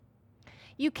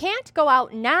You can't go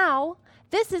out now.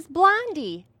 This is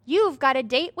Blondie. You've got a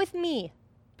date with me.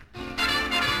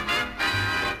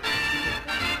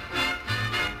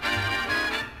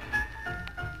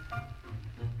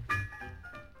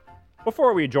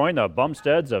 Before we join the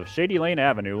Bumsteads of Shady Lane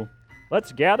Avenue,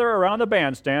 let's gather around the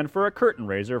bandstand for a curtain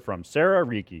raiser from Sarah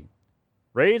Reiki.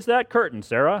 Raise that curtain,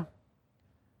 Sarah.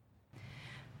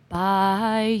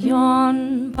 By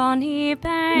yon bonny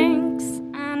banks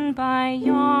and by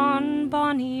yon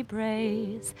bonny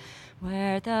braes,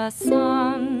 where the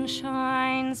sun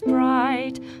shines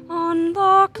bright on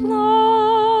Loch Lomond,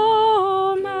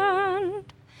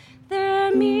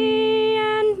 there me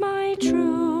and my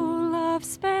true love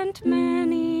spent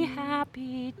many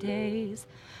happy days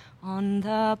on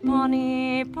the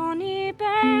bonny, bonny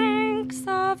banks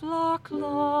of Loch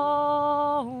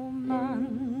Lomond.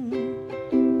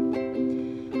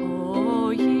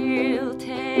 Oh, you'll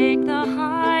take the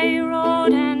high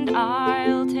road and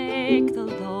I'll take the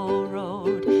low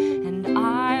road, and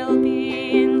I'll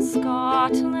be in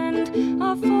Scotland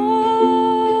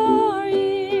afore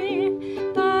ye.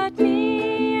 But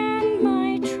me and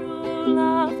my true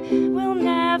love will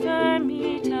never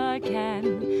meet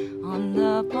again on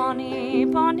the bonny,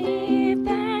 bonny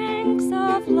banks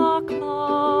of Loch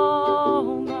Lomond.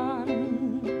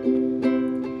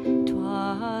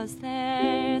 'Twas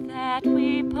there that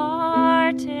we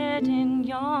parted in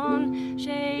yon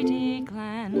shady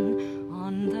glen,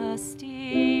 on the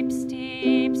steep,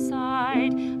 steep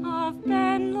side of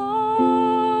Ben Lomond,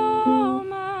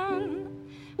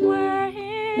 where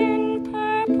in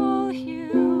purple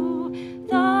hue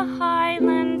the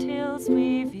highland hills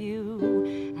we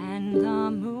view, and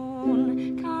the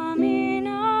moon coming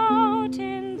out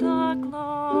in the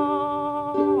gloaming.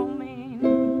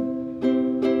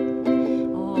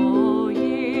 Oh,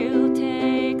 you'll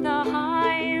take the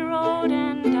high road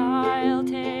and I'll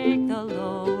take the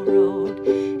low road,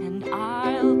 and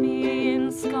I'll be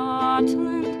in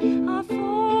Scotland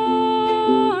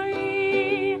afore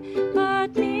ye.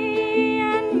 But me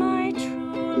and my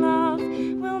true love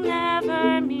will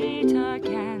never meet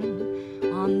again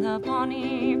on the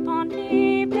bonny,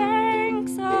 bonny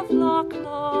banks of Loch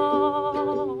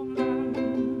Lomond.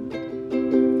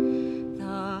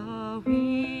 The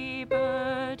wee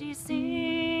birdies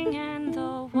sing and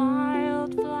the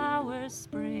wildflowers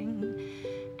spring,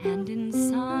 and in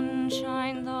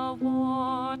sunshine the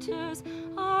waters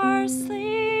are sleeping.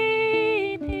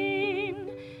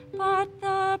 But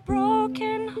the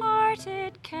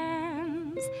broken-hearted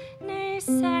kens nae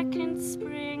second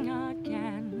spring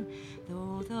again,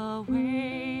 though the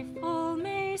wakeful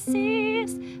may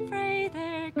cease frae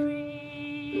their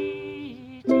greeting.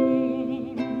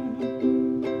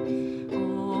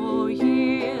 Oh,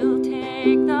 you'll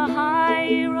take the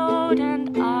high road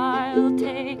and I'll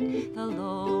take the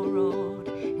low road,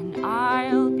 and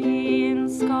I'll be in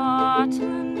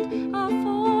Scotland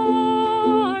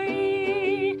afore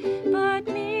ye. But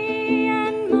me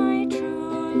and my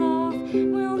true love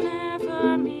will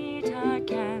never meet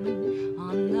again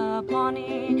on the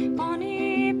bonny,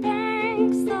 bonny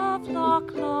banks of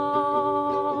Loch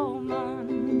Lomond.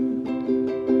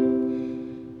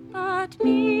 But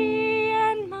me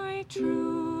and my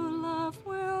true love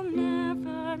will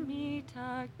never meet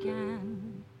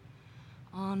again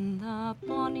on the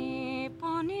bonny,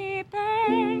 bonny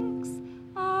banks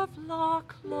of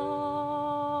Loch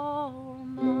Lomond.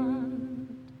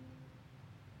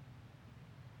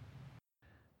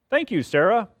 Thank you,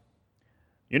 Sarah.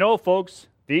 You know, folks,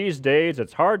 these days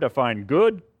it's hard to find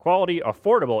good, quality,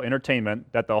 affordable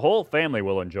entertainment that the whole family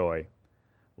will enjoy.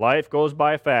 Life goes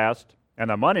by fast, and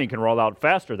the money can roll out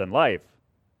faster than life.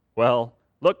 Well,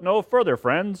 look no further,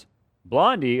 friends.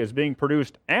 Blondie is being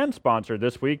produced and sponsored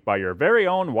this week by your very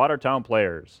own Watertown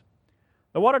Players.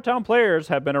 The Watertown Players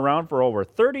have been around for over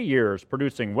 30 years,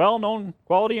 producing well-known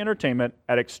quality entertainment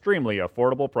at extremely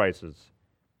affordable prices.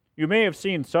 You may have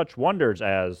seen such wonders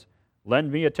as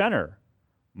Lend Me a Tenor,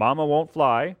 Mama Won't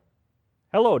Fly,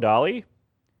 Hello Dolly,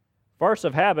 Farce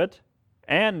of Habit,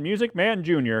 and Music Man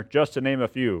Jr., just to name a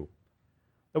few.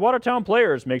 The Watertown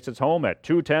Players makes its home at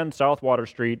 210 South Water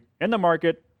Street in the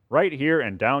market right here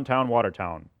in downtown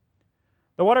Watertown.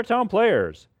 The Watertown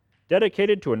Players,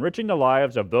 dedicated to enriching the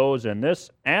lives of those in this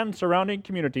and surrounding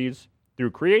communities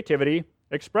through creativity,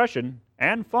 expression,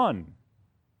 and fun.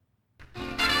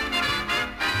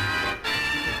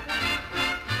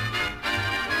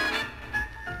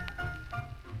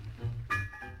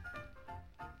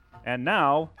 And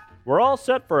now, we're all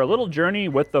set for a little journey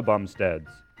with the Bumsteads.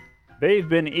 They've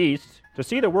been east to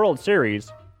see the World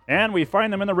Series, and we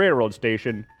find them in the railroad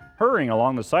station, hurrying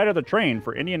along the side of the train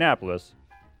for Indianapolis.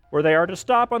 where they are to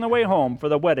stop on the way home for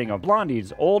the wedding of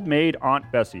Blondie's old maid Aunt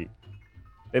Bessie.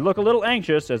 They look a little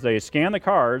anxious as they scan the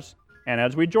cars, and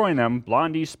as we join them,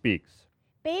 Blondie speaks.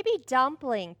 Baby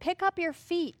Dumpling, pick up your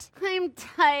feet. I'm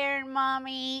tired,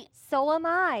 Mommy. So am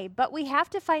I, but we have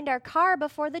to find our car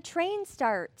before the train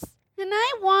starts. And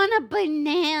I want a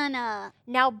banana.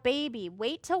 Now, baby,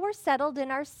 wait till we're settled in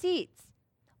our seats.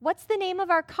 What's the name of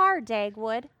our car,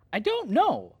 Dagwood? I don't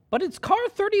know, but it's car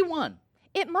 31.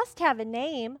 It must have a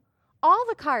name. All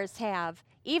the cars have,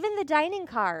 even the dining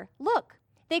car. Look,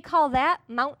 they call that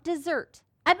Mount Dessert.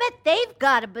 I bet they've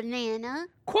got a banana.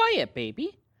 Quiet,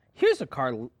 baby. Here's a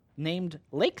car named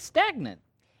Lake Stagnant.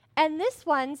 And this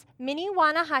one's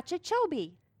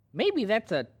Minnewanna-Hatchichobe. Maybe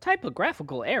that's a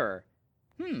typographical error.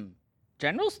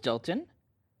 General Stilton,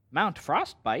 Mount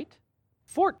Frostbite,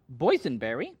 Fort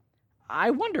Boysenberry.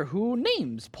 I wonder who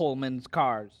names Pullman's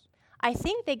cars. I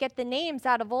think they get the names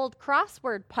out of old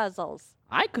crossword puzzles.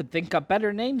 I could think up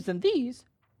better names than these.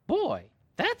 Boy,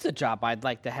 that's a job I'd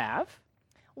like to have.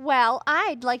 Well,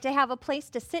 I'd like to have a place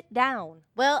to sit down.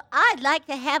 Well, I'd like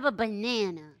to have a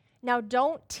banana. Now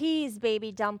don't tease,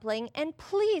 Baby Dumpling, and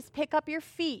please pick up your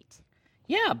feet.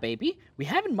 Yeah, baby, we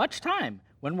haven't much time.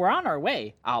 When we're on our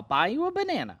way, I'll buy you a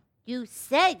banana. You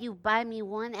said you'd buy me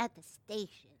one at the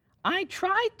station. I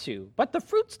tried to, but the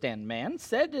fruit stand man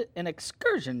said an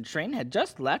excursion train had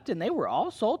just left and they were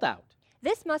all sold out.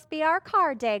 This must be our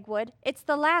car, Dagwood. It's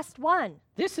the last one.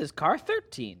 This is car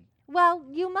 13. Well,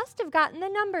 you must have gotten the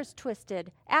numbers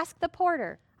twisted. Ask the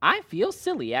porter. I feel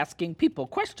silly asking people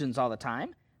questions all the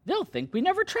time. They'll think we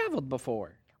never traveled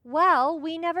before. Well,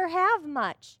 we never have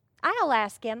much. I'll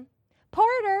ask him.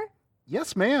 Porter,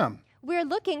 Yes, ma'am. we're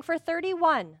looking for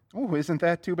 31. Oh, isn't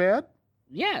that too bad?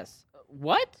 Yes.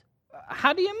 What?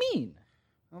 How do you mean?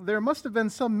 Well, there must have been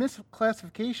some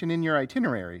misclassification in your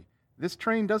itinerary. This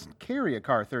train doesn't carry a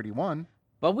car 31.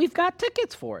 But we've got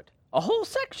tickets for it. A whole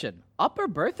section, upper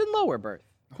berth and lower berth.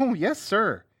 Oh, yes,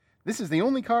 sir. This is the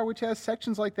only car which has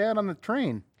sections like that on the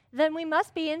train. Then we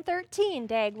must be in 13,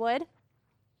 Dagwood.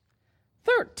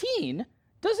 13?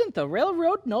 Doesn't the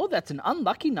railroad know that's an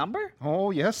unlucky number?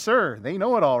 Oh, yes, sir. They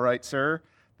know it all right, sir.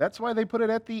 That's why they put it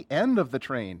at the end of the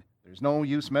train. There's no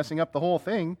use messing up the whole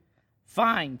thing.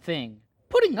 Fine thing.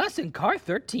 Putting us in car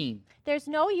 13. There's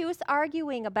no use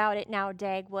arguing about it now,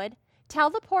 Dagwood. Tell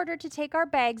the porter to take our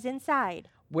bags inside.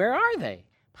 Where are they?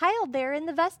 Piled there in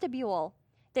the vestibule.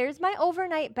 There's my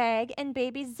overnight bag and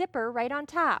baby's zipper right on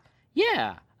top.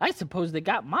 Yeah, I suppose they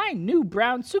got my new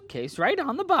brown suitcase right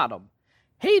on the bottom.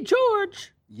 Hey,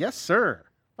 George! Yes, sir.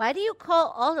 Why do you call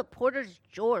all the porters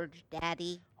George,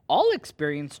 Daddy? All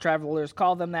experienced travelers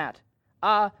call them that.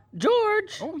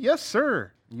 George! Oh, yes,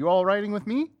 sir. You all riding with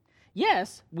me?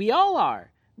 Yes, we all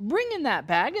are. Bring in that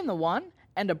bag and the one,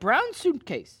 and a brown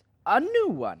suitcase. A new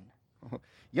one.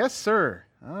 Yes, sir.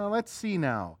 Let's see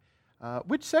now.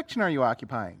 Which section are you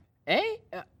occupying? Eh?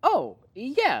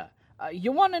 Yeah.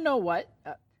 You want to know what?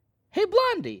 Hey,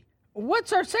 Blondie,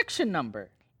 what's our section number?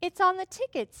 It's on the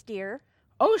tickets, dear.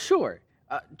 Oh, sure.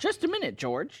 Just a minute,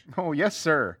 George. Oh, yes,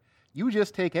 sir. You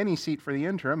just take any seat for the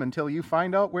interim until you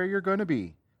find out where you're going to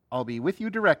be. I'll be with you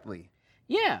directly.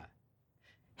 Yeah.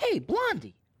 Hey,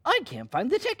 Blondie, I can't find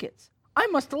the tickets. I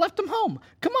must have left them home.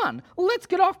 Come on, let's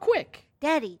get off quick.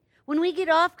 Daddy, when we get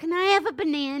off, can I have a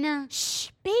banana? Shh,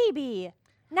 baby.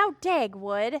 Now,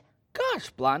 Dagwood, Gosh,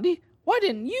 Blondie, why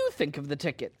didn't you think of the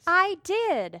tickets? I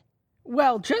did.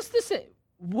 Well, just the same.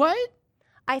 What?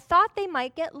 I thought they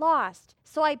might get lost,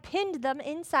 so I pinned them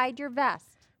inside your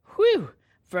vest. Whew.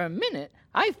 For a minute,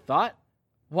 I thought,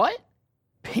 what?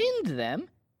 Pinned them?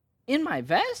 In my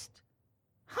vest?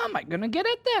 How am I going to get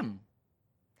at them?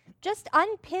 Just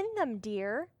unpin them,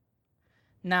 dear.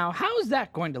 Now, how's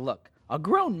that going to look? A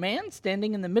grown man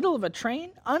standing in the middle of a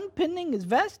train, unpinning his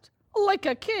vest? Like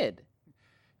a kid.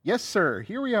 Yes, sir.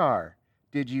 Here we are.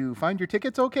 Did you find your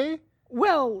tickets okay?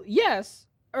 Well, yes.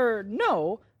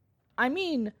 No. I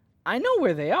mean, I know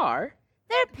where they are.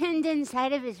 They're pinned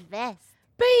inside of his vest.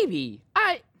 Baby,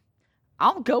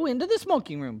 I'll go into the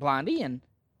smoking room, Blondie, and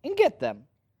get them.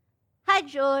 Hi,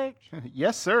 George.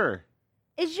 Yes, sir.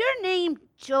 Is your name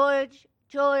George?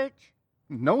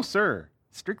 No, sir.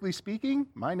 Strictly speaking,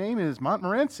 my name is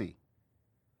Montmorency.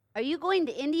 Are you going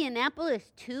to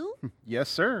Indianapolis too? Yes,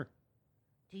 sir.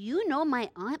 Do you know my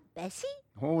Aunt Bessie?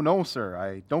 Oh, no, sir.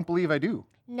 I don't believe I do.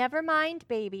 Never mind,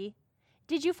 baby.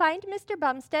 Did you find Mr.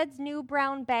 Bumstead's new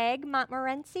brown bag,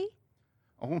 Montmorency?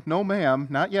 Oh, no, ma'am.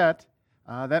 Not yet.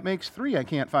 That makes 3 I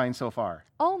can't find so far.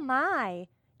 Oh, my.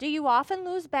 Do you often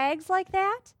lose bags like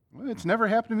that? Well, it's never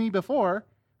happened to me before.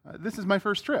 This is my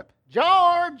first trip.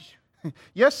 George!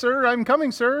 Yes, sir, I'm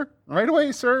coming, sir. Right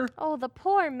away, sir. Oh, the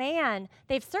poor man.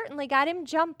 They've certainly got him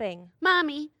jumping.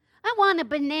 Mommy, I want a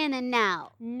banana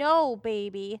now. No,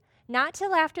 baby. Not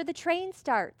till after the train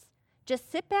starts.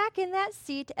 Just sit back in that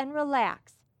seat and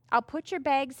relax. I'll put your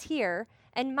bags here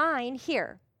and mine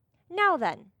here. Now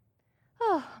then.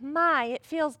 Oh, my, it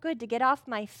feels good to get off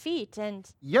my feet and...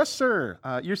 Yes, sir.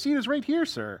 Your seat is right here,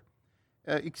 sir.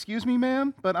 Excuse me,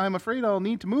 ma'am, but I'm afraid I'll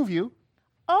need to move you.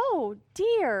 Oh,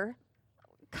 dear.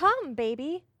 Come,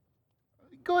 baby.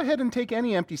 Go ahead and take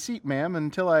any empty seat, ma'am,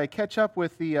 until I catch up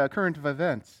with the current of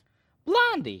events.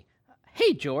 Blondie!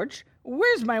 Hey, George,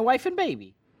 where's my wife and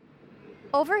baby?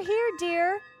 Over here,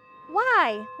 dear.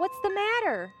 Why? What's the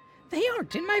matter? They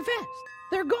aren't in my vest.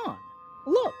 They're gone.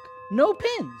 Look, no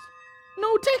pins,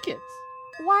 no tickets.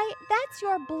 Why, that's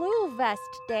your blue vest,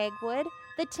 Dagwood.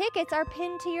 The tickets are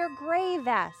pinned to your gray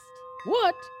vest.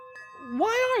 What?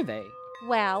 Why are they?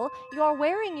 Well, you're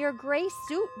wearing your gray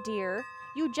suit, dear.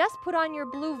 You just put on your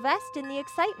blue vest in the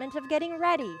excitement of getting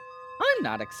ready. I'm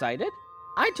not excited.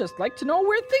 I just like to know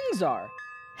where things are.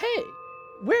 Hey,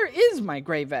 where is my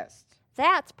gray vest?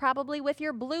 That's probably with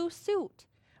your blue suit.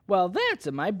 Well, that's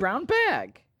in my brown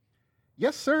bag.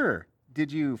 Yes, sir.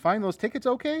 Did you find those tickets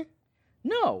okay?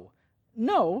 No.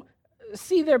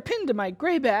 See, they're pinned to my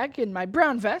gray bag in my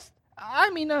brown vest.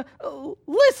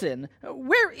 Listen,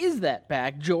 where is that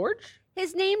bag, George?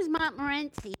 His name's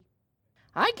Montmorency.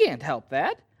 I can't help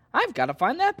that. I've got to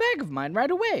find that bag of mine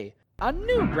right away. A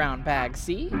new brown bag,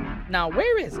 see? Now,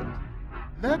 where is it?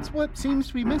 That's what seems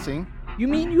to be missing. You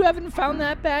mean you haven't found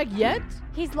that bag yet?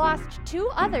 He's lost 2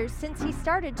 others since he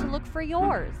started to look for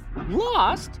yours.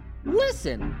 Lost?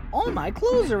 Listen, all my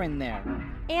clothes are in there.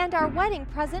 And our wedding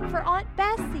present for Aunt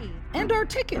Bessie. And our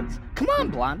tickets. Come on,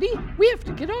 Blondie. We have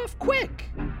to get off quick.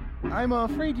 I'm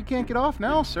afraid you can't get off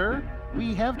now, sir.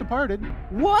 We have departed.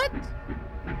 What?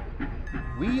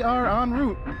 We are en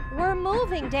route. We're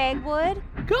moving, Dagwood.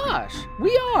 Gosh,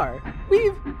 we are.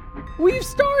 We've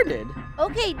started.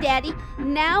 Okay, Daddy,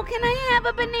 now can I have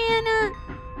a banana?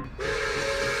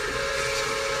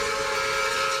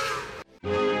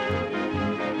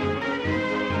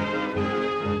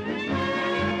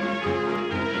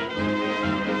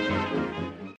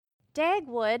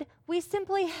 Dagwood, we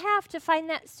simply have to find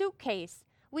that suitcase.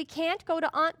 We can't go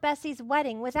to Aunt Bessie's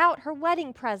wedding without her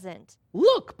wedding present.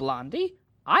 Look, Blondie,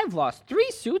 I've lost 3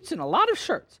 suits and a lot of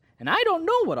shirts, and I don't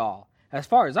know it all. As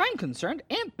far as I'm concerned,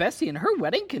 Aunt Bessie and her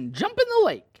wedding can jump in the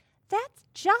lake. That's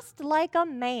just like a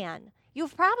man.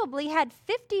 You've probably had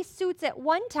 50 suits at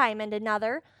one time and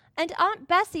another, and Aunt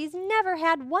Bessie's never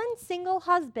had one single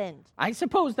husband. I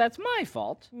suppose that's my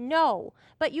fault. No,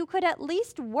 but you could at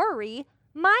least worry.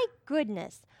 My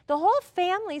goodness, the whole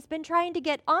family's been trying to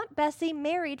get Aunt Bessie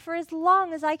married for as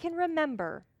long as I can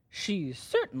remember. She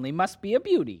certainly must be a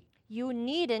beauty. You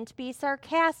needn't be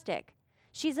sarcastic.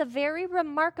 She's a very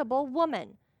remarkable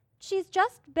woman. She's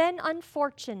just been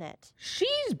unfortunate.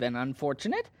 She's been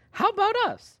unfortunate? How about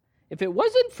us? If it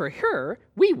wasn't for her,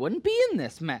 we wouldn't be in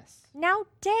this mess. Now,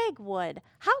 Dagwood,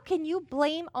 how can you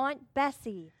blame Aunt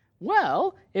Bessie?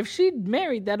 Well, if she'd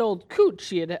married that old coot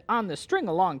she had on the string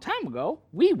a long time ago,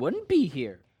 we wouldn't be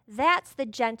here. That's the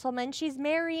gentleman she's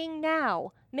marrying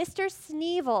now, Mr.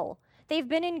 Sneevil. They've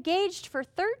been engaged for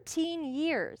 13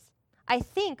 years. I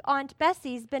think Aunt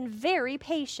Bessie's been very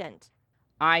patient.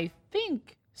 I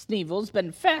think Sneevil's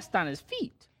been fast on his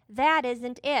feet. That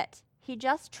isn't it. He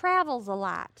just travels a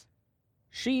lot.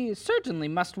 She certainly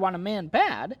must want a man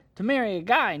bad to marry a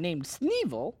guy named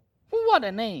Sneevil. What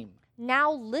a name.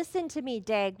 Now listen to me,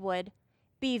 Dagwood.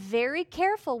 Be very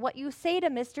careful what you say to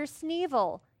Mr.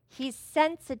 Sneevil. He's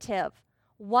sensitive.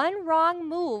 One wrong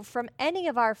move from any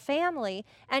of our family,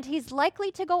 and he's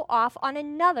likely to go off on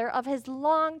another of his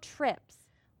long trips.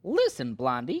 Listen,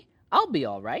 Blondie, I'll be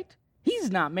all right.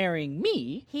 He's not marrying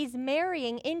me. He's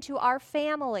marrying into our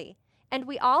family, and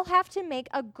we all have to make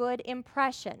a good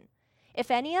impression. If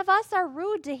any of us are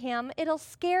rude to him, it'll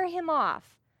scare him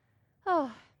off.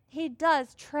 Oh, he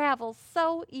does travel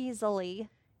so easily.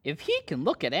 If he can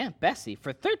look at Aunt Bessie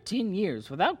for 13 years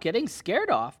without getting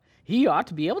scared off, he ought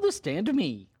to be able to stand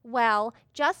me. Well,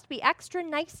 just be extra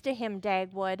nice to him,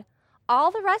 Dagwood.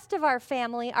 All the rest of our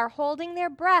family are holding their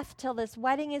breath till this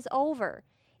wedding is over.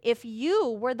 If you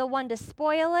were the one to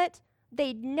spoil it,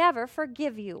 they'd never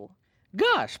forgive you.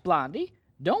 Gosh, Blondie,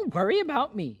 don't worry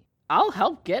about me. I'll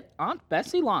help get Aunt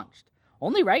Bessie launched.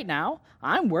 Only right now,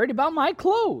 I'm worried about my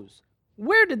clothes.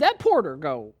 Where did that porter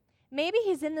go? Maybe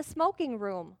he's in the smoking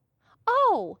room.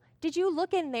 Oh, did you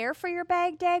look in there for your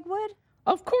bag, Dagwood?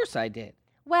 Of course I did.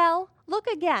 Well, look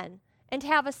again, and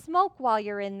have a smoke while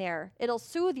you're in there. It'll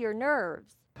soothe your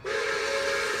nerves.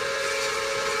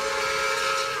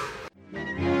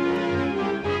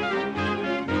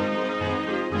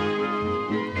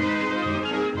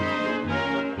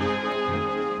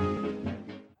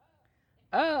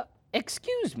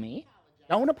 Excuse me.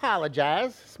 Don't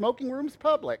apologize. Smoking room's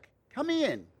public. Come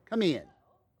in. Come in.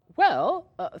 Well,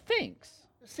 thanks.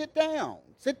 Sit down.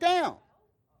 Sit down.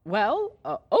 Well,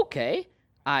 okay.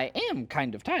 I am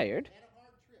kind of tired.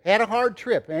 Had a hard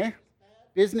trip, eh?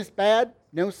 Business bad?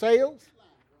 No sales?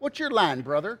 What's your line,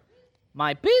 brother?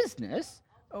 My business?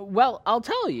 Well, I'll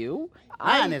tell you.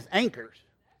 Mine is anchors.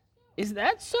 Is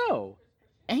that so?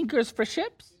 Anchors for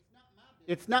ships?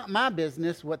 It's not my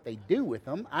business what they do with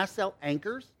them. I sell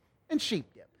anchors and sheep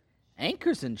dip.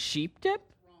 Anchors and sheep dip?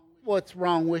 What's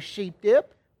wrong with sheep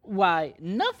dip? Why,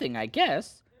 nothing, I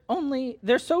guess. Only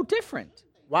they're so different.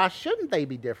 Why shouldn't they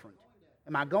be different?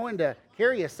 Am I going to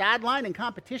carry a sideline in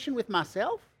competition with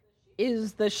myself?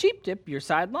 Is the sheep dip your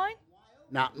sideline?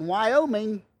 Not in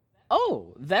Wyoming.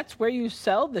 Oh, that's where you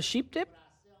sell the sheep dip?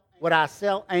 Would I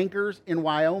sell anchors in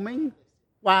Wyoming?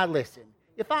 Why, listen,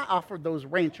 if I offered those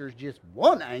ranchers just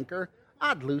one anchor,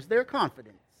 I'd lose their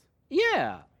confidence.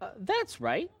 Yeah, that's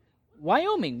right.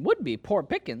 Wyoming would be poor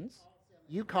pickings.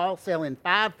 You call selling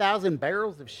 5,000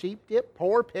 barrels of sheep dip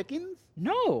poor pickings?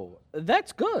 No,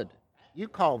 that's good. You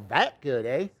call that good,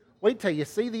 eh? Wait till you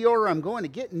see the order I'm going to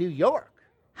get in New York.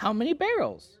 How many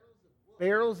barrels?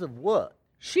 Barrels of what?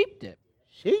 Sheep dip.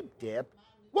 Sheep dip?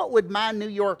 What would my New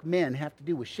York men have to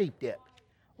do with sheep dip?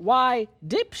 Why,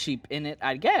 dip sheep in it,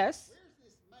 I guess.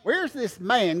 Where's this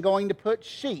man going to put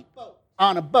sheep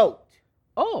on a boat?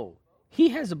 Oh, he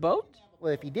has a boat?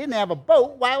 Well, if he didn't have a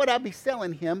boat, why would I be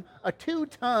selling him a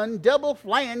 2-ton double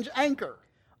flange anchor?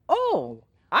 Oh,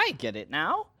 I get it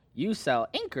now. You sell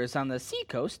anchors on the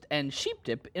seacoast and sheep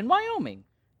dip in Wyoming.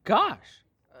 Gosh,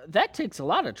 that takes a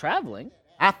lot of traveling.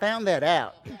 I found that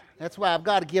out. That's why I've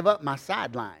got to give up my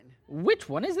sideline. Which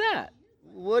one is that?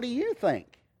 What do you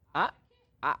think?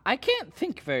 I can't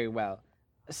think very well.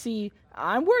 See,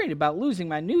 I'm worried about losing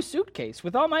my new suitcase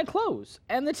with all my clothes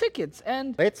and the tickets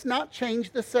and... Let's not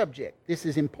change the subject. This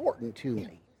is important to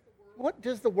me. What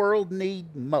does the world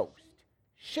need most?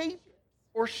 Sheep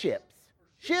or ships?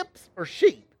 Ships or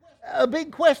sheep? A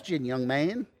big question, young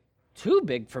man. Too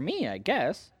big for me, I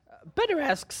guess. Better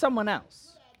ask someone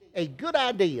else. A good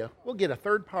idea. We'll get a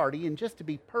third party, and just to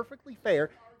be perfectly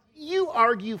fair, you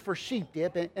argue for sheep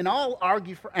dip, and I'll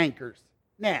argue for anchors.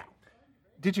 Now,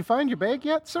 Did you find your bag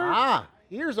yet, sir?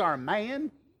 Here's our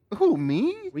man. Who,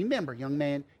 me? Remember, young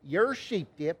man, you're sheep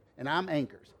dip, and I'm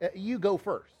anchors. You go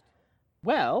first.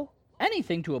 Well,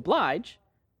 anything to oblige.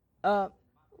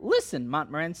 Listen,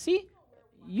 Montmorency,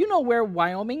 you know where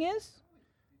Wyoming is?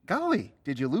 Golly,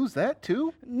 did you lose that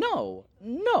too? No,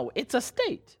 it's a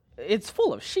state. It's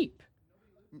full of sheep.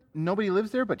 Nobody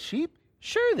lives there but sheep?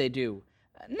 Sure they do.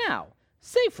 Now,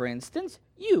 say for instance,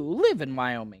 you live in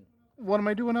Wyoming. What am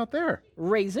I doing out there?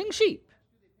 Raising sheep.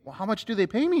 Well, how much do they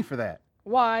pay me for that?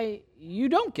 Why, you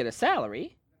don't get a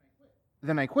salary.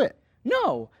 Then I quit.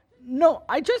 No,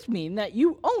 I just mean that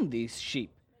you own these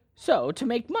sheep. So, to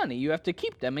make money, you have to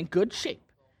keep them in good shape.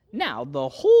 Now, the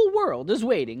whole world is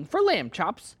waiting for lamb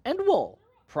chops and wool.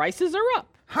 Prices are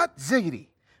up. Hot ziggity.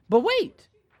 But wait,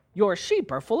 your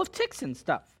sheep are full of ticks and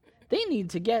stuff. They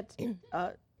need to get,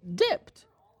 dipped.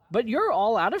 But you're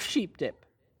all out of sheep dip.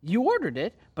 You ordered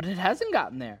it, but it hasn't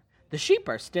gotten there. The sheep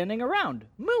are standing around,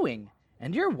 mooing,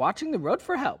 and you're watching the road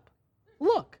for help.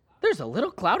 Look, there's a little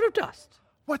cloud of dust.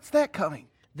 What's that coming?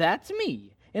 That's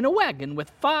me, in a wagon with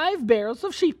 5 barrels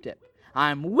of sheep dip.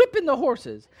 I'm whipping the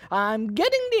horses. I'm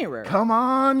getting nearer. Come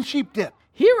on, sheep dip.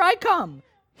 Here I come.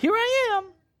 Here I am.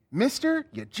 Mister,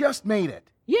 you just made it.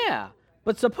 Yeah,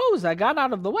 but suppose I got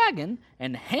out of the wagon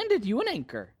and handed you an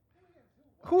anchor.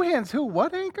 Who hands who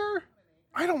what anchor?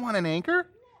 I don't want an anchor.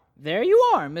 There you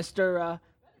are, Mr.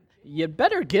 You'd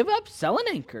better give up selling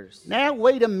anchors. Now,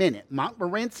 wait a minute,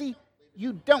 Montmorency.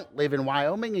 You don't live in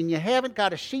Wyoming, and you haven't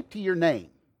got a sheep to your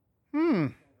name.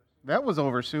 That was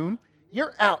over soon.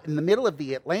 You're out in the middle of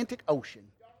the Atlantic Ocean.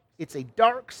 It's a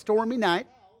dark, stormy night.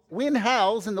 Wind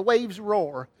howls and the waves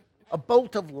roar. A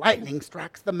bolt of lightning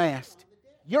strikes the mast.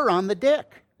 You're on the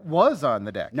deck. Was on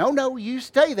the deck. No, you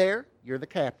stay there. You're the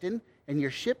captain, and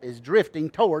your ship is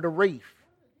drifting toward a reef.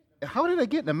 How did I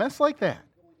get in a mess like that?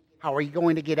 How are you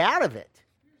going to get out of it?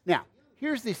 Now,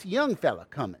 here's this young fella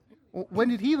coming. When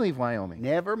did he leave Wyoming?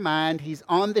 Never mind, he's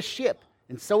on the ship,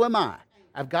 and so am I.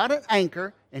 I've got an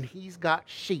anchor, and he's got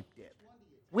sheep dip.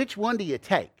 Which one do you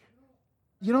take?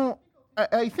 You know,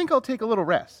 I think I'll take a little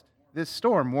rest. This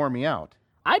storm wore me out.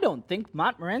 I don't think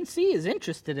Montmorency is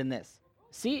interested in this.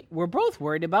 See, we're both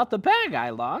worried about the bag I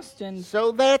lost, and...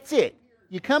 So that's it.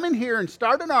 You come in here and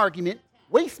start an argument,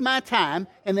 waste my time,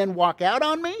 and then walk out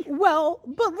on me? Well,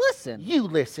 but listen. You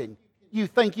listen. You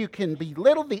think you can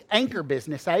belittle the anchor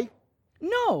business, eh?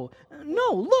 No,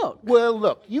 look. Well,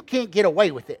 look, you can't get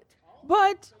away with it.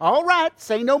 but... All right,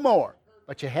 say no more.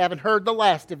 But you haven't heard the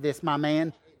last of this, my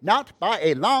man. Not by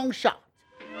a long shot.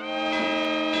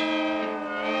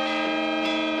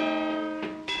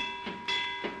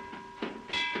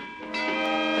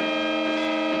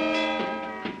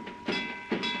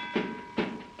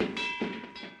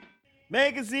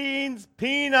 Magazines,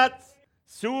 peanuts,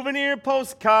 souvenir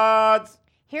postcards.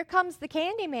 Here comes the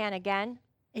candy man again.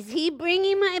 Is he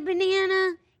bringing my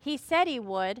banana? He said he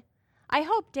would. I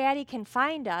hope Daddy can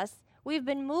find us. We've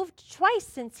been moved twice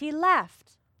since he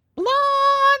left.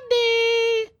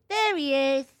 Blondie! There he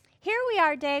is. Here we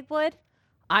are, Dagwood.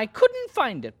 I couldn't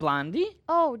find it, Blondie.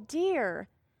 Oh, dear.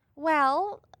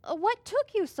 Well, what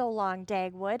took you so long,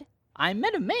 Dagwood? I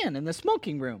met a man in the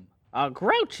smoking room. A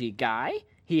grouchy guy.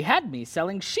 He had me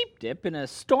selling sheep dip in a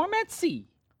storm at sea.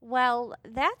 Well,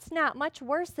 that's not much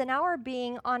worse than our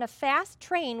being on a fast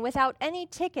train without any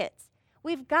tickets.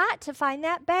 We've got to find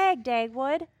that bag,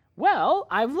 Dagwood. Well,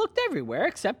 I've looked everywhere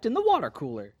except in the water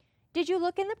cooler. Did you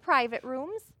look in the private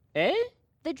rooms? Eh?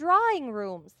 The drawing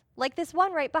rooms, like this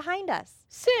one right behind us.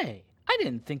 Say, I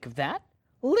didn't think of that.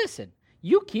 Listen,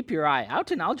 you keep your eye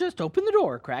out and I'll just open the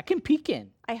door crack and peek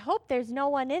in. I hope there's no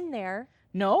one in there.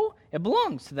 No, it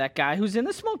belongs to that guy who's in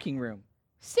the smoking room.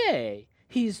 Say,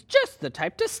 he's just the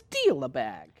type to steal a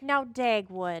bag. Now,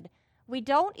 Dagwood, we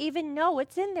don't even know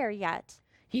what's in there yet.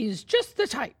 He's just the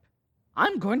type.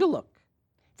 I'm going to look.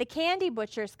 The candy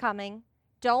butcher's coming.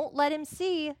 Don't let him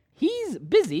see. He's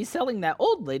busy selling that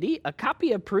old lady a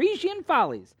copy of Parisian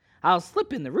Follies. I'll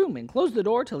slip in the room and close the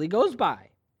door till he goes by.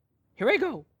 Here I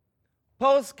go.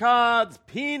 Postcards,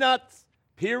 peanuts,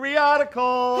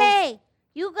 periodicals. Hey,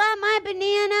 you got my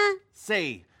banana?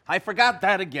 Say, I forgot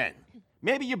that again.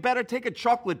 Maybe you better take a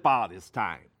chocolate bar this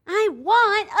time. I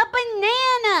want a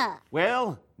banana.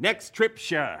 Well, next trip,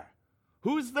 sure.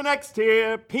 Who's the next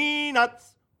here?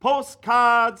 Peanuts,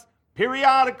 postcards,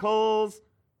 periodicals.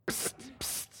 Psst,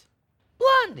 psst.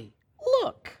 Blondie,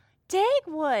 look.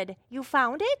 Dagwood, you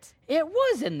found it? It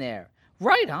was in there,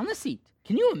 right on the seat.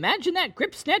 Can you imagine that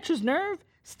grip snatcher's nerve?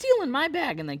 Stealing my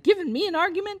bag and then giving me an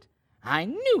argument? I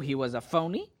knew he was a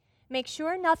phony. Make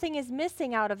sure nothing is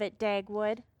missing out of it,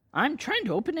 Dagwood. I'm trying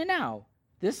to open it now.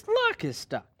 This lock is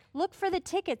stuck. Look for the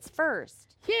tickets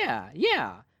first.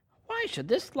 Yeah. Why should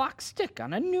this lock stick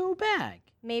on a new bag?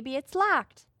 Maybe it's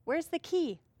locked. Where's the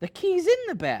key? The key's in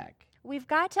the bag. We've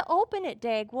got to open it,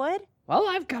 Dagwood. Well,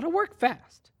 I've got to work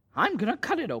fast. I'm going to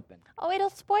cut it open. Oh, it'll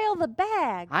spoil the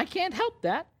bag. I can't help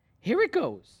that. Here it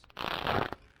goes.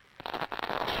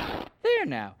 There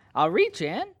now. I'll reach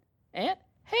in and,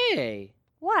 hey,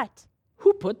 What?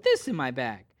 who put this in my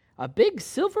bag? A big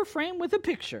silver frame with a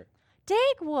picture.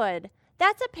 Dagwood,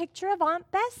 that's a picture of Aunt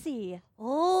Bessie.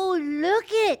 Oh, look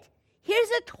it. Here's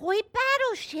a toy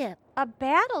battleship. A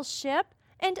battleship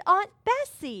and Aunt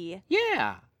Bessie.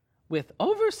 Yeah, with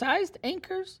oversized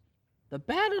anchors. The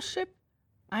battleship,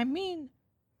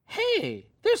 hey,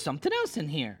 there's something else in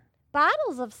here.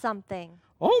 Bottles of something.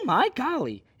 Oh my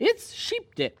golly, it's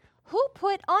sheep dip. Who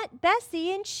put Aunt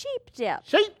Bessie in sheep dip?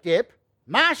 Sheep dip?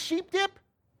 My sheep dip?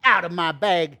 Out of my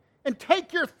bag. And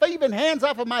take your thieving hands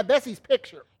off of my Bessie's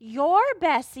picture. Your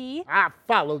Bessie? I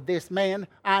followed this man.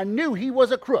 I knew he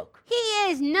was a crook. He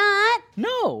is not.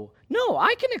 No,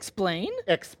 I can explain.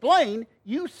 Explain,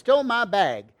 you stole my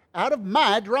bag out of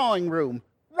my drawing room.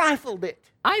 Rifled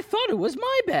it. I thought it was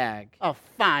my bag. A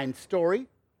fine story.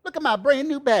 Look at my brand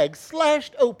new bag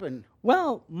slashed open.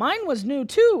 Well, mine was new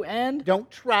too, and...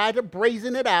 Don't try to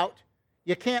brazen it out.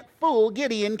 You can't fool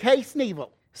Gideon K.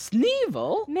 Sneevil.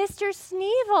 Sneevil? Mr.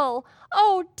 Sneevil.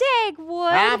 Oh,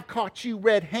 Dagwood. I've caught you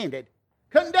red-handed.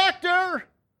 Conductor!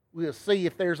 We'll see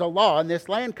if there's a law in this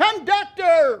land.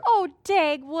 Conductor! Oh,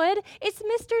 Dagwood. It's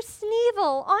Mr.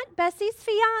 Sneevil, Aunt Bessie's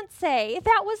fiance.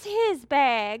 That was his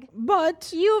bag.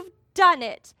 But... You've done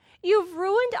it. You've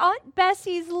ruined Aunt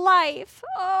Bessie's life.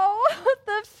 Oh,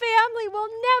 the family will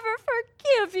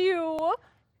never forgive you.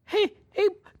 Hey,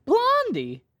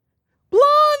 Blondie!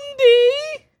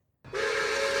 Blondie!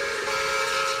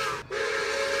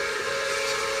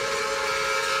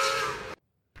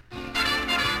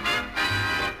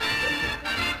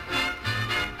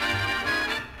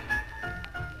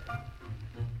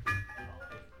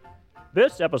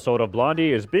 This episode of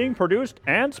Blondie is being produced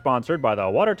and sponsored by the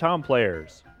Watertown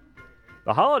Players.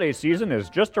 The holiday season is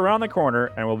just around the corner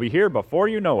and will be here before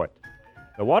you know it.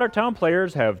 The Watertown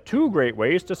Players have two great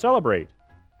ways to celebrate.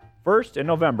 First, in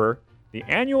November, the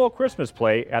annual Christmas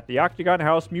play at the Octagon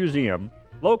House Museum,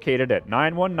 located at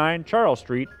 919 Charles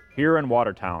Street here in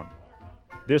Watertown.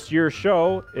 This year's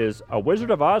show is A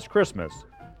Wizard of Oz Christmas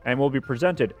and will be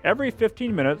presented every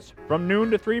 15 minutes from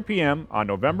noon to 3 p.m. on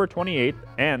November 28th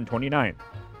and 29th.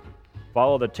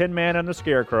 follow the Tin Man and the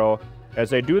Scarecrow as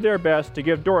they do their best to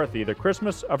give Dorothy the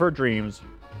Christmas of her dreams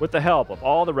with the help of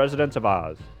all the residents of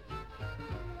Oz.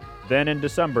 Then in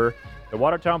December, the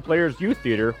Watertown Players Youth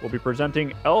Theater will be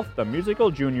presenting Elf the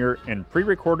Musical Junior in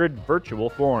pre-recorded virtual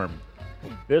form.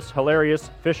 This hilarious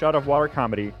fish-out-of-water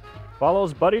comedy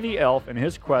follows Buddy the Elf in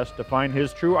his quest to find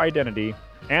his true identity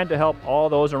and to help all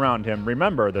those around him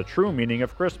remember the true meaning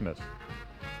of Christmas.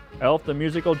 Elf the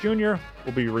Musical Junior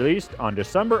will be released on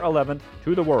December 11th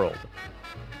to the world.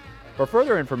 For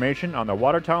further information on the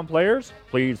Watertown Players,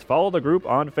 please follow the group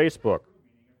on Facebook.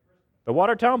 The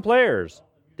Watertown Players,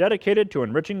 dedicated to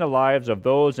enriching the lives of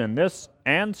those in this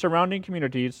and surrounding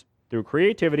communities through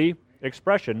creativity,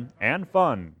 expression, and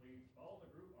fun.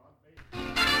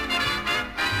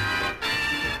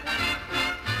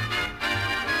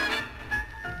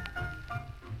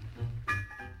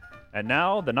 And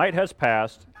now the night has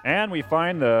passed, and we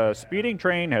find the speeding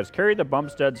train has carried the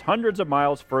Bumsteads hundreds of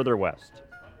miles further west.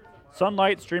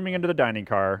 Sunlight streaming into the dining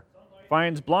car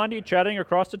finds Blondie chatting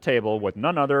across the table with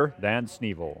none other than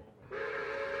Sneevil.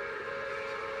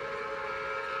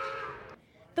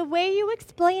 The way you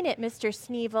explain it, Mr.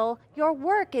 Sneevil, your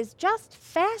work is just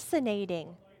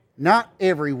fascinating. Not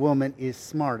every woman is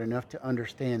smart enough to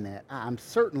understand that. I'm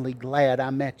certainly glad I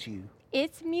met you.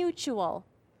 It's mutual.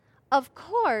 Of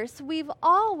course, we've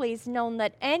always known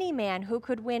that any man who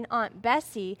could win Aunt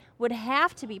Bessie would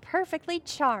have to be perfectly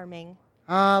charming.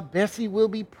 Bessie will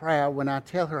be proud when I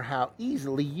tell her how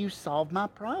easily you solved my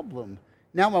problem.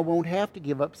 Now I won't have to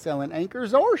give up selling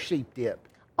anchors or sheep dip.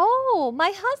 Oh,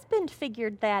 my husband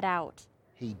figured that out.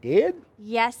 He did?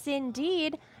 Yes,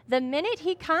 indeed. The minute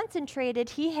he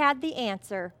concentrated, he had the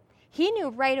answer. He knew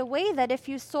right away that if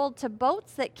you sold to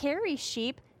boats that carry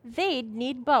sheep, they'd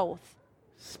need both.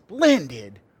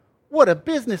 Splendid! What a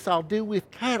business I'll do with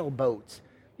cattle boats.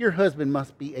 Your husband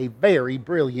must be a very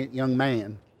brilliant young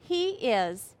man. He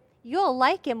is. You'll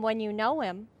like him when you know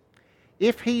him.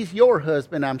 If he's your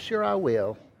husband, I'm sure I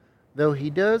will. Though he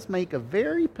does make a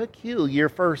very peculiar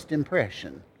first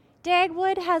impression.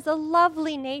 Dagwood has a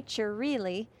lovely nature,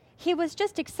 really. He was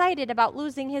just excited about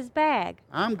losing his bag.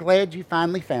 I'm glad you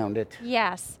finally found it.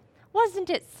 Yes. Wasn't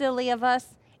it silly of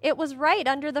us? It was right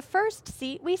under the first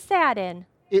seat we sat in.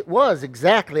 It was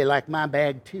exactly like my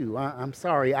bag, too. I'm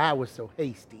sorry I was so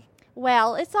hasty.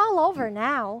 Well, it's all over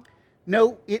now.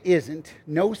 No, it isn't.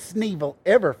 No Sneevil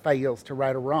ever fails to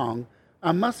right a wrong.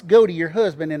 I must go to your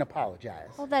husband and apologize.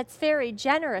 Oh, that's very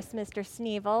generous, Mr.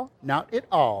 Sneevil. Not at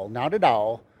all, not at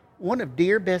all. One of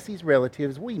dear Bessie's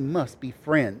relatives, we must be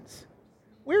friends.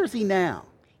 Where is he now?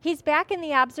 He's back in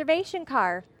the observation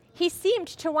car. He seemed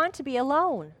to want to be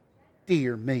alone.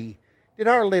 Dear me, did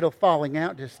our little falling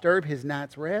out disturb his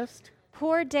night's rest?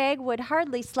 Poor Dagwood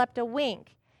hardly slept a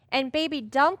wink, and baby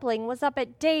Dumpling was up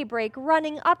at daybreak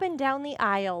running up and down the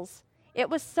aisles. It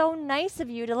was so nice of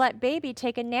you to let baby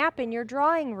take a nap in your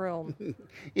drawing room.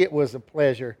 It was a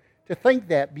pleasure. To think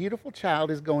that beautiful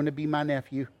child is going to be my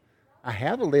nephew. I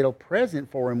have a little present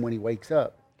for him when he wakes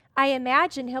up. I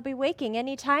imagine he'll be waking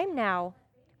any time now.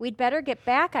 We'd better get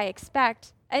back, I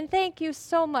expect, and thank you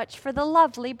so much for the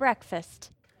lovely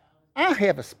breakfast. I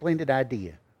have a splendid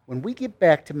idea. When we get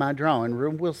back to my drawing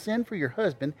room, we'll send for your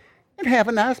husband and have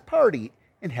a nice party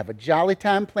and have a jolly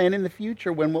time planned in the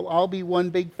future when we'll all be one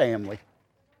big family.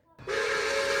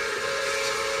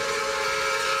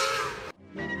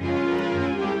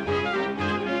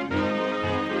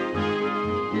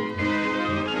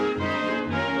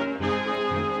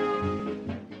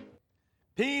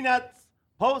 Peanuts,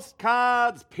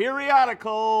 postcards,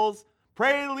 periodicals,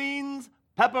 pralines,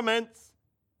 peppermints.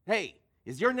 Hey,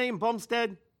 is your name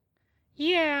Bumstead?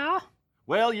 Yeah,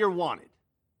 Well, you're wanted.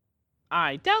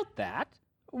 I doubt that.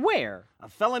 Where? A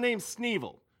fella named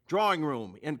Sneevil, drawing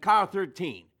room in car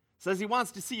 13. Says he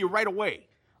wants to see you right away.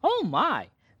 Oh my,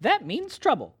 that means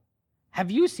trouble.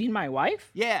 Have you seen my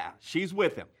wife? Yeah, she's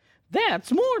with him.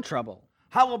 That's more trouble.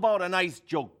 How about a nice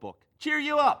joke book? Cheer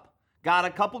you up. Got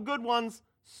a couple good ones.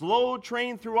 Slow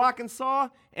Train Through Arkansas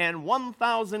and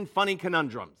 1,000 Funny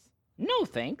Conundrums. No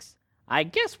thanks. I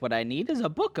guess what I need is a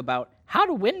book about how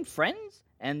to win friends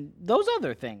and those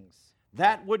other things.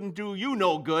 That wouldn't do you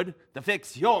no good, the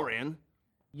fix you're in.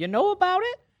 You know about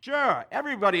it? Sure,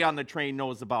 everybody on the train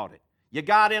knows about it. You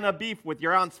got in a beef with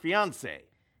your aunt's fiancé.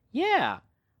 Yeah,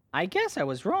 I guess I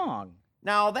was wrong.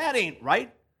 Now that ain't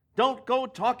right. Don't go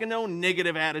talking no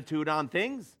negative attitude on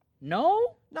things.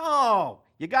 No? No,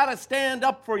 you gotta stand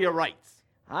up for your rights.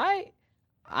 I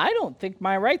don't think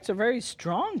my rights are very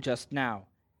strong just now.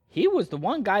 He was the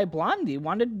one guy Blondie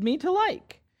wanted me to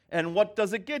like. And what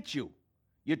does it get you?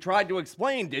 You tried to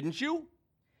explain, didn't you?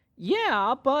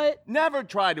 Yeah, but... Never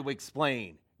try to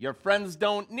explain. Your friends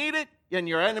don't need it, and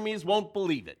your enemies won't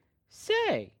believe it.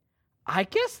 Say, I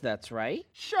guess that's right.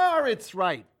 Sure, it's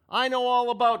right. I know all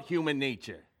about human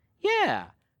nature. Yeah,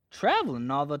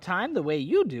 traveling all the time the way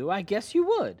you do, I guess you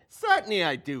would. Certainly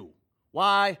I do.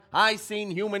 Why, I seen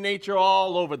human nature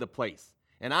all over the place,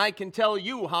 and I can tell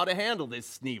you how to handle this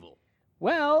Sneevil.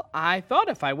 Well, I thought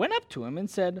if I went up to him and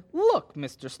said, "Look,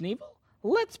 Mr. Sneevil,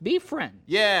 let's be friends."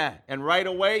 Yeah, and right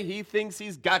away he thinks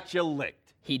he's got you licked.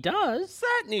 He does.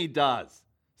 Certainly he does.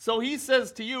 So he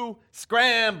says to you,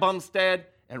 "Scram, Bumstead,"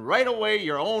 and right away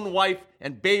your own wife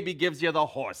and baby gives you the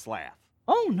horse laugh.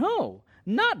 Oh, no,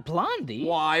 not Blondie.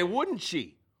 Why wouldn't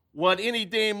she? What any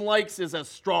dame likes is a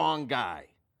strong guy.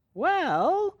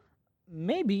 Well,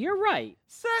 maybe you're right.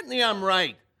 Certainly I'm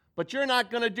right, but you're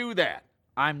not going to do that.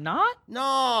 I'm not?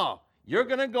 No, you're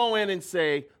going to go in and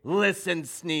say, "Listen,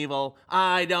 Sneevil,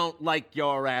 I don't like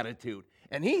your attitude."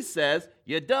 And he says,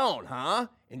 "You don't, huh?"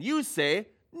 And you say,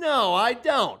 "No, I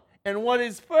don't. And what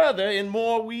is further and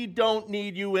more, we don't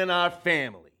need you in our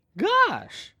family."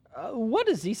 Gosh, what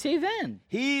does he say then?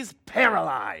 He's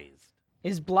paralyzed.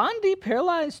 Is Blondie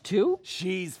paralyzed too?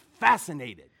 She's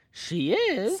fascinated. She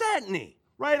is? Certainly.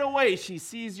 Right away, she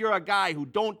sees you're a guy who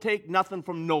don't take nothing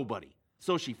from nobody.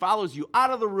 So she follows you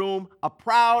out of the room, a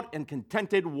proud and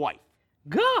contented wife.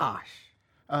 Gosh.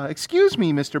 Excuse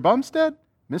me, Mr. Bumstead.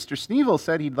 Mr. Sneevil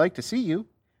said he'd like to see you.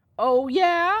 Oh,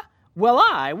 yeah? Well,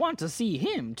 I want to see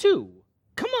him too.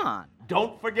 Come on.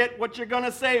 Don't forget what you're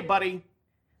gonna say, buddy.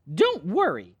 Don't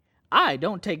worry. I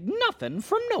don't take nothing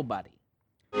from nobody.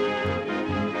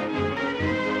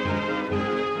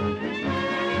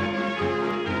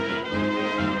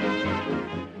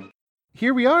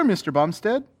 Here we are, Mr.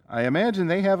 Bumstead. I imagine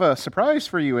they have a surprise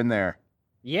for you in there.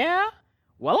 Yeah?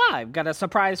 Well, I've got a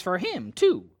surprise for him,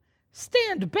 too.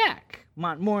 Stand back,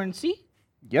 Montmorency.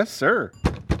 Yes, sir.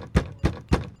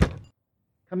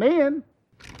 Come in.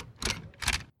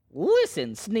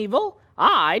 Listen, Sneevil,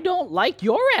 I don't like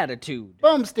your attitude.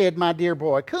 Bumstead, my dear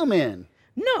boy, come in.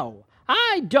 No,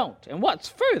 I don't. And what's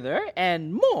further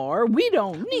and more, we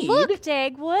don't need. Look,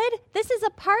 Dagwood, this is a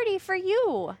party for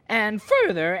you. And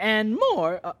further and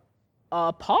more,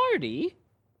 a party?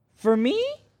 For me?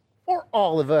 For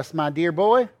all of us, my dear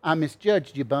boy. I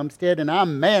misjudged you, Bumstead, and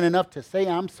I'm man enough to say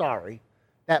I'm sorry.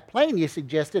 That plan you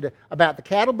suggested about the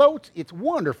cattle boats, it's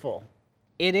wonderful.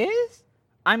 It is?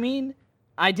 I mean,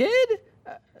 I did?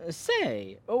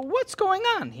 Say, what's going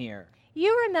on here?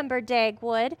 You remember,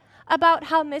 Dagwood, about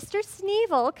how Mr.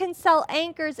 Sneevil can sell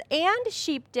anchors and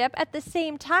sheep dip at the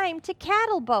same time to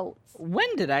cattle boats.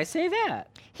 When did I say that?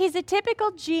 He's a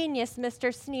typical genius,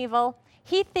 Mr. Sneevil.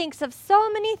 He thinks of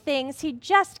so many things he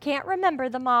just can't remember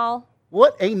them all.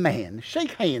 What a man.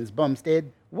 Shake hands,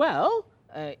 Bumstead. Well,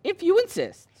 if you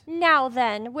insist. Now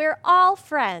then, we're all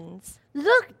friends.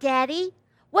 Look, Daddy,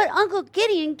 what Uncle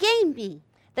Gideon gave me.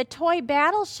 The toy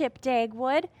battleship,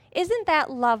 Dagwood. Isn't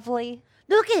that lovely?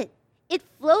 Look it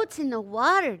floats in the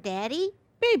water, Daddy.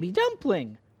 Baby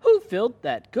Dumpling, who filled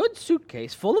that good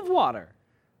suitcase full of water?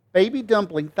 Baby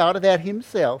Dumpling thought of that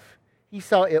himself. He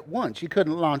saw at once you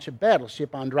couldn't launch a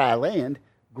battleship on dry land.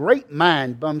 Great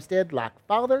mind, Bumstead, like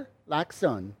father, like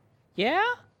son. Yeah?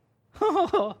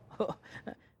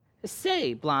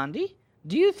 Say, Blondie,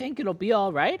 do you think it'll be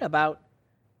all right about,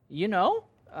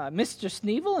 Mr.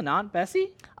 Sneevil and Aunt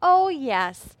Bessie? Oh,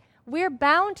 yes. We're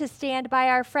bound to stand by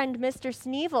our friend Mr.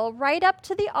 Sneevil right up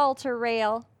to the altar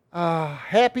rail. Ah,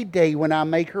 happy day when I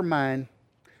make her mine.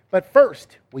 But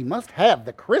first, we must have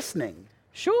the christening.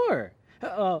 Sure.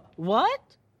 What?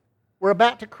 We're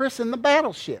about to christen the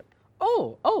battleship.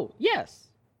 Oh, yes.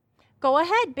 Go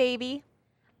ahead, baby.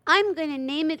 I'm going to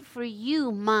name it for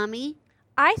you, Mommy.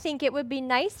 I think it would be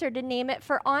nicer to name it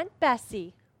for Aunt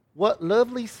Bessie. What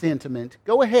lovely sentiment.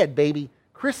 Go ahead, baby.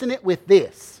 Christen it with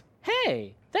this.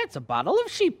 Hey, that's a bottle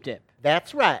of sheep dip.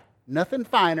 That's right. Nothing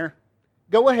finer.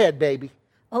 Go ahead, baby.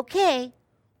 Okay.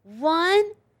 1,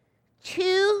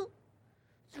 2,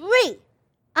 3.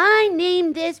 I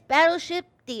named this battleship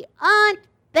the Aunt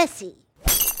Bessie.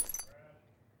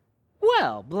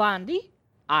 Well, Blondie,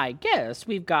 I guess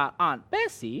we've got Aunt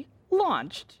Bessie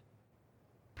launched.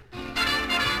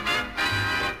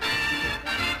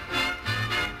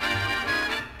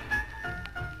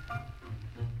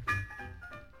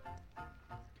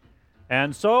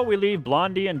 And so we leave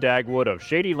Blondie and Dagwood of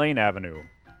Shady Lane Avenue.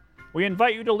 We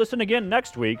invite you to listen again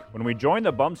next week when we join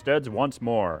the Bumsteads once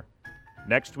more.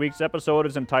 Next week's episode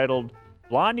is entitled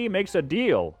Blondie Makes a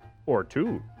Deal, or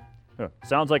Two.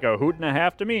 Sounds like a hoot and a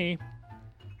half to me.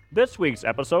 This week's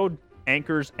episode,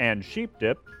 Anchors and Sheep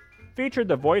Dip, featured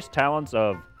the voice talents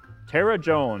of Tara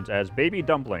Jones as Baby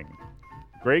Dumpling,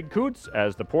 Greg Coots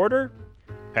as the porter,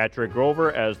 Patrick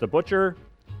Grover as the Butcher,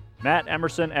 Matt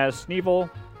Emerson as Sneevil,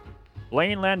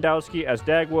 Blaine Landowski as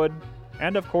Dagwood,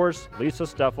 and of course, Lisa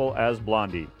Steffel as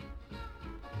Blondie.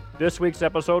 This week's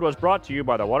episode was brought to you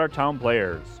by the Watertown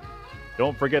Players.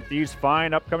 Don't forget these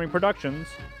fine upcoming productions: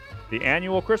 the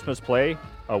annual Christmas play,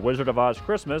 A Wizard of Oz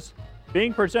Christmas,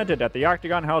 being presented at the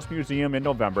Octagon House Museum in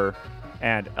November,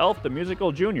 and Elf the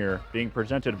Musical Jr. being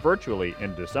presented virtually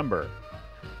in December.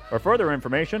 For further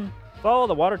information, follow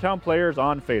the Watertown Players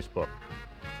on Facebook.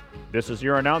 This is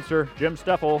your announcer, Jim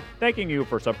Steffel, thanking you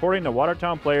for supporting the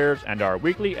Watertown Players and our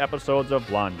weekly episodes of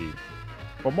Blondie.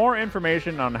 For more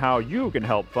information on how you can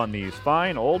help fund these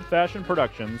fine old-fashioned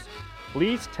productions,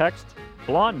 please text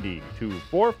Blondie to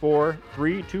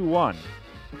 44321.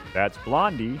 That's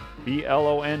Blondie,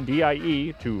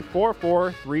 Blondie, to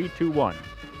 44321.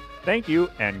 Thank you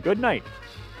and good night.